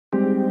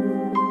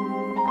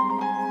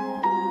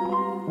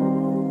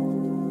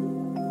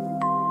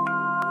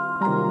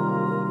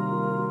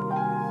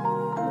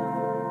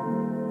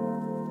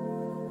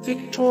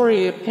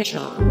Victoria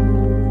Pichon,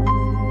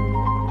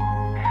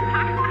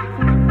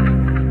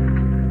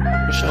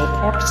 Michelle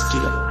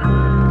Parksteel,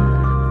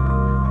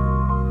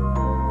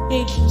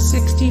 age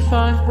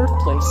 65,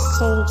 birthplace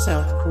Seoul,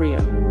 South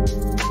Korea.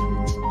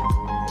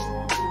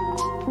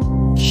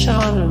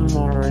 Shauna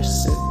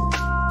Morrison,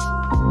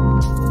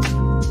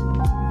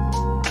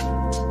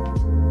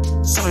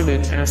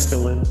 Simon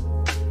Askelin,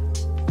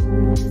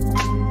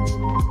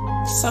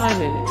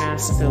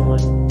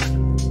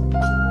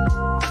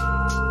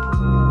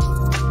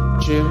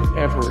 Jim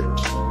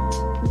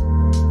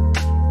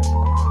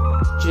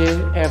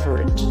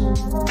Everett,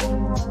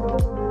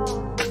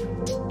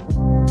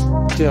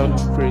 Doug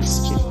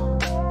Christie,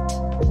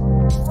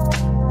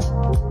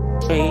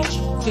 age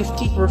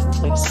 50,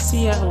 birthplace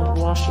Seattle,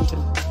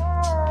 Washington.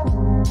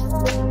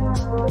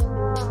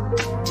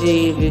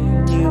 David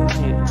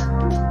Newman,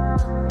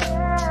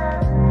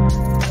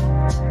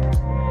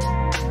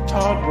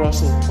 Todd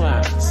Russell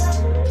Platts,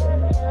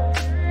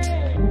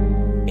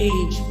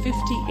 age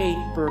 58,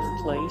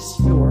 birthplace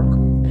York,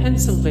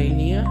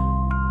 Pennsylvania,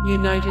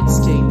 United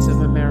States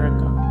of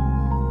America.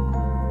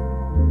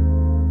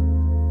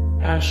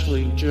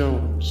 Ashley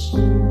Jones,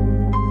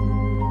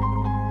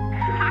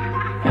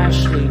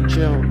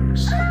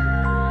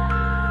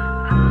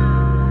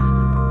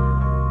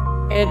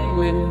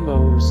 Edwin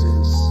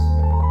Moses,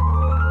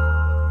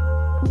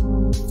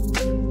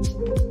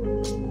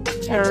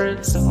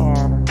 Terrence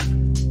R.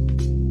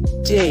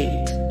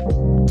 Dake,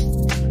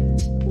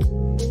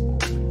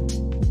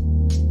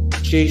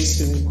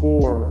 Jason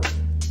Gore,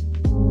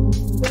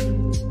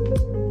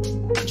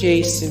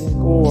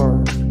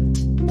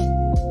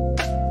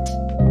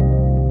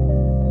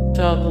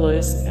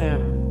 Douglas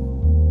M.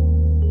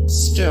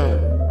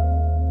 Stone,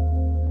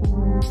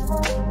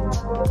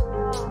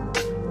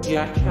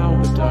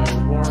 Yakalmadai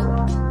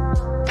Warren,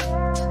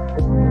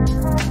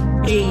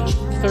 age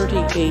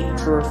 38,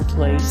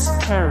 birthplace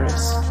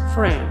Paris,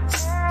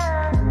 France.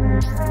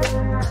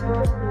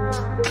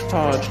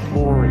 Taj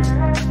Mori,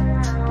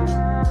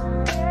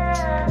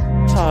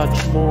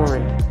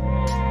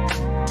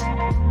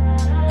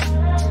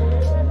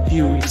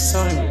 Huey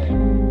Simon,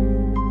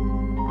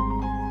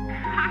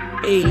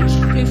 age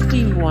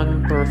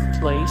 51,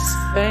 birthplace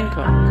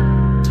Bangkok,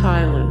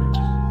 Thailand.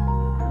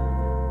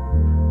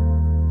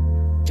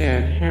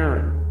 Dan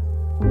Heron,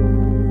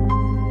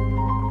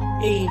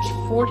 age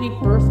 40,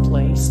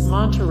 birthplace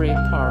Monterey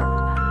Park,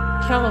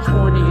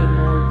 California.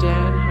 More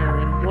Dan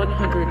Heron,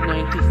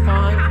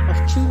 195 of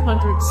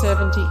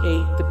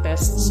 278, the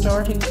best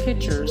starting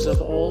pitchers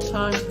of all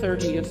time.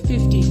 30 of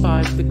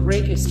 55, the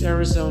greatest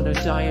Arizona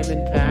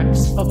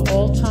Diamondbacks of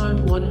all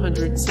time.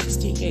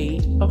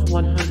 168 of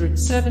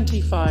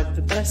 175,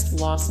 the best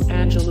Los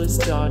Angeles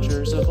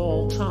Dodgers of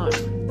all time.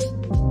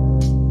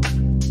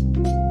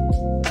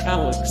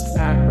 Alex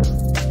Thacker,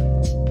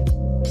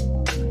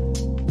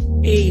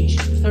 age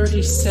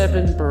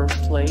 37,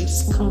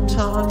 birthplace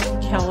Compton,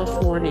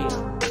 California.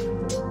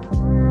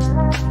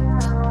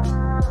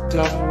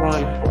 Doug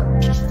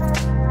Reinhardt,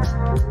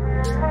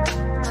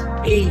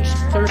 age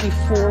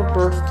 34,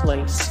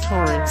 birthplace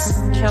Torrance,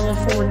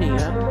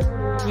 California,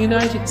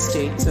 United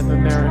States of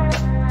America.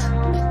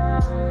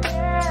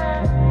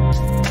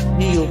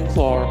 Neil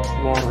Clark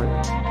Warren,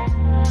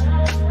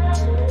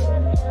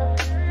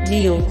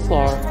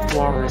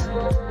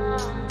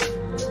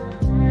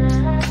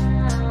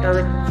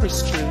 Eric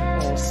Christian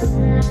Olsen,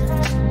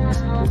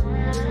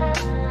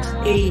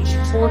 age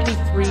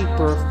 43,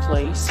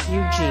 birthplace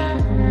Eugene,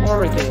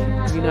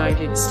 Oregon,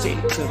 United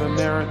States of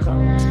America.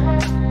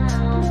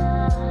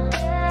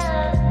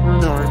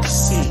 Bernard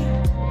C.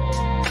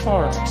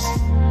 Parks,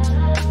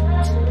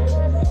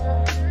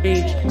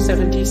 age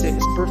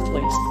 76,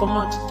 birthplace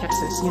Beaumont,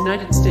 Texas,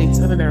 United States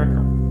of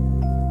America.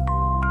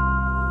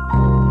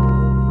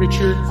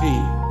 Richard V.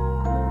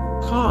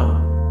 Kahn,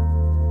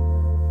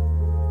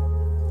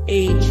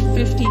 age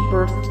 50,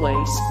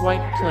 birthplace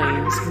White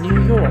Plains,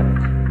 New York.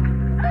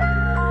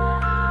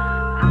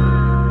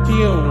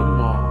 Fiona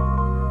Ma,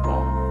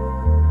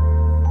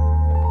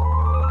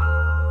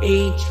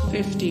 age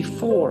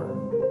 54.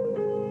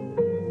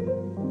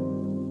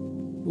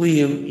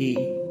 Liam E.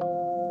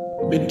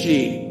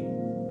 McGee,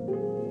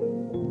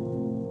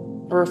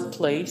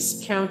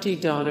 birthplace County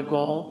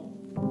Donegal,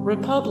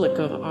 Republic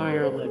of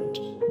Ireland.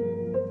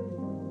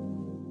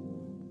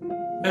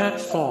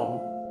 Matt Fong,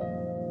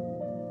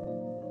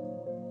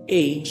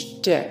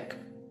 age Dec.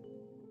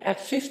 At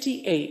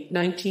 58,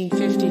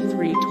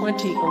 1953,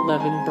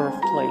 2011,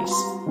 birthplace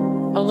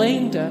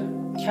Alanda,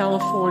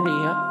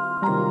 California,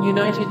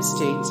 United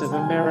States of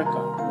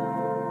America.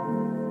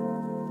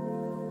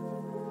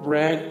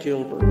 Brad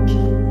Gilbert,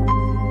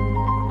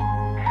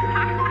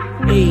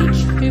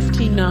 age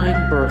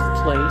 59,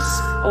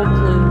 birthplace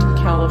Oakland,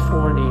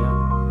 California.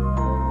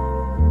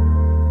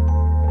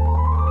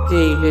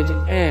 David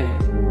N.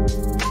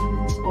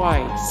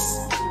 Weiss,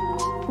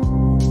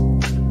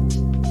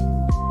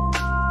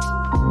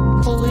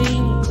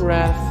 Colleen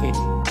Graffin,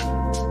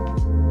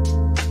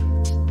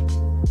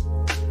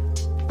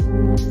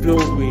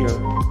 Bill Weir,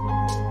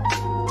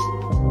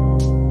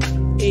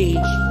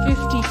 age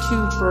 52,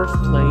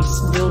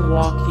 birthplace,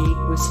 Milwaukee,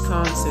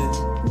 Wisconsin,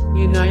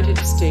 United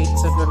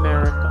States of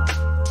America.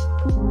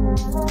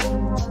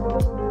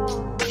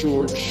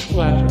 George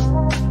Schlatter.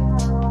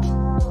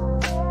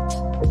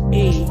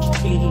 Age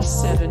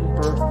 87,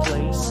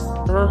 birthplace,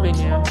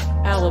 Birmingham,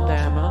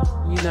 Alabama,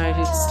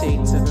 United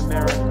States of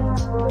America.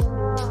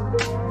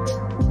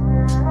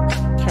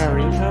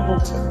 Carrie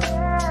Hamilton.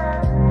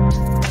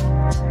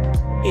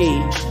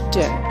 Age,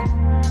 Dec.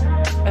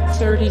 At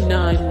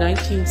 39,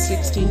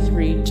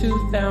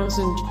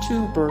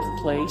 1963-2002,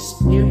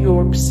 birthplace, New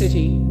York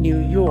City, New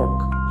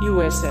York,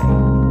 USA.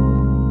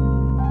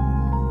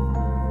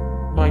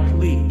 Mike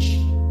Leach.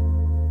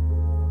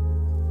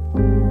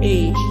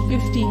 Age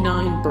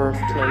 59,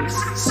 birthplace,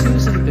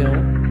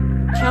 Susanville,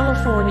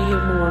 California.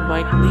 More,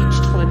 Mike Leach,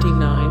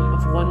 29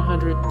 of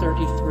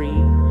 133,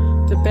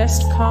 the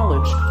best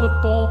college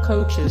football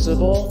coaches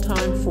of all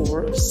time.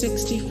 4 of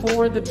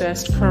 64, the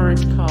best current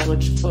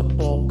college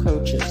football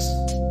coaches.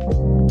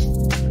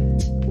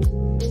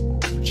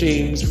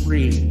 James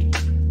Reed.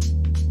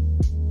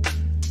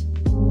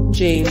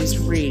 James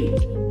Reed.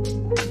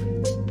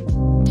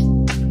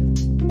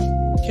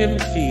 Kim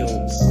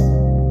Fields.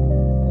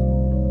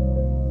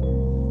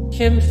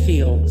 Kim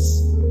Fields.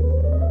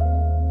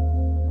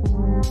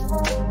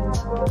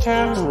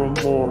 Tamara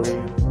Mori.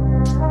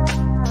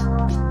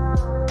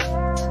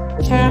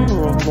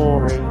 Tamara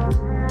Mori.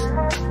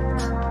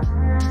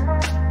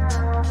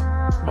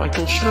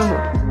 Michael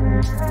Shermer.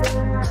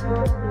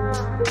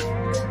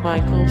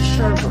 Michael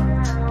Shermer.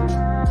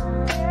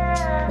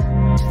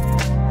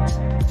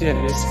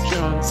 Dennis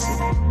Johnson.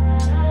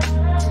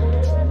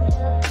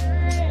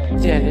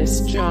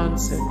 Dennis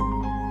Johnson.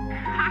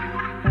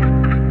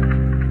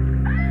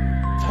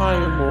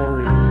 Tyler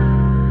Morey.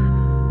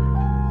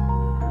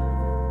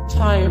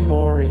 Tyler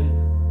Morey.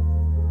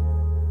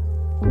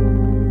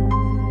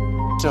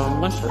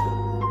 John Leffert.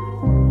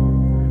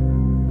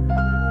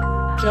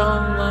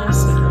 John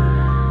Lasseter.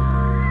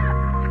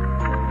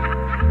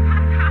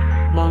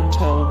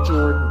 Montel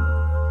Jordan.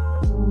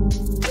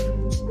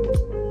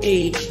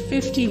 Age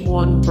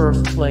 51,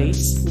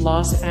 birthplace,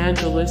 Los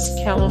Angeles,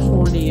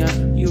 California,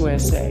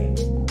 USA.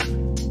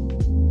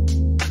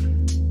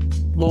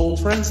 Lowell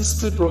Francis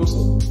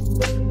Pedrosa.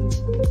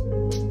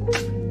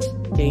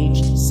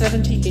 Age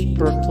 78,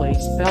 birthplace,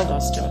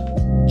 Valdosta,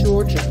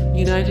 Georgia,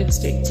 United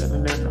States of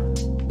America.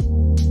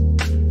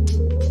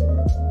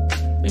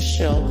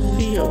 Michelle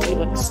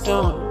Felix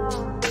Don.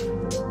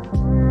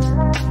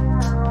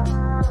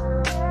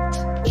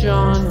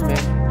 John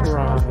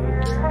McBride.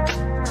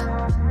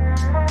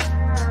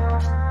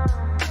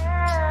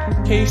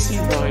 Casey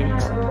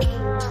Reinhardt.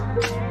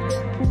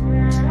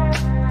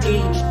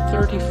 Age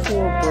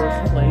 34,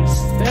 birthplace,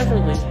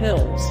 Beverly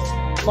Hills,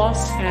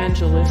 Los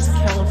Angeles,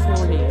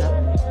 California,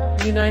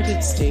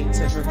 United States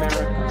of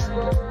America.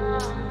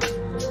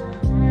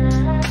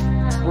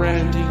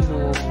 Brandy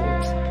Norwood.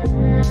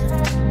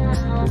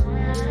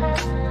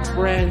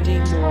 Brandy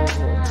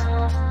Norwood.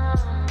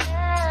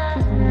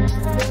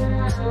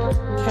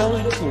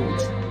 Kelly Hu.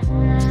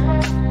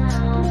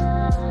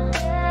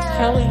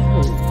 Kelly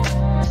Hu.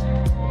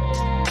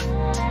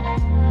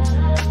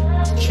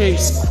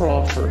 Chase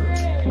Crawford.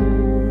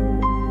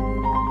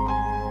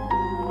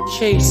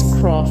 Chase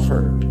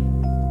Crawford.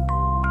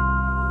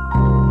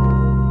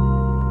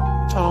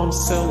 Tom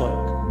Selleck.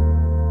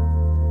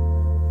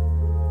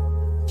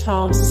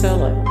 Tom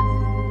Selleck.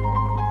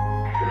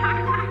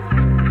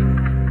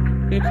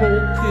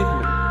 Nicole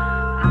Kidman.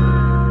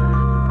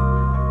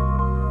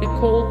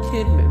 Nicole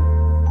Kidman.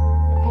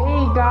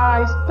 Hey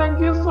guys, thank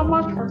you so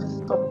much for the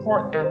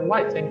support and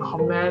likes and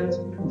comments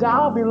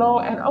down below,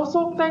 and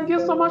also thank you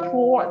so much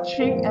for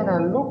watching, and I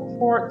look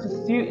forward to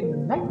see you in the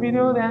next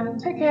video. Then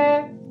take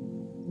care.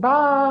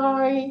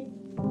 Bye.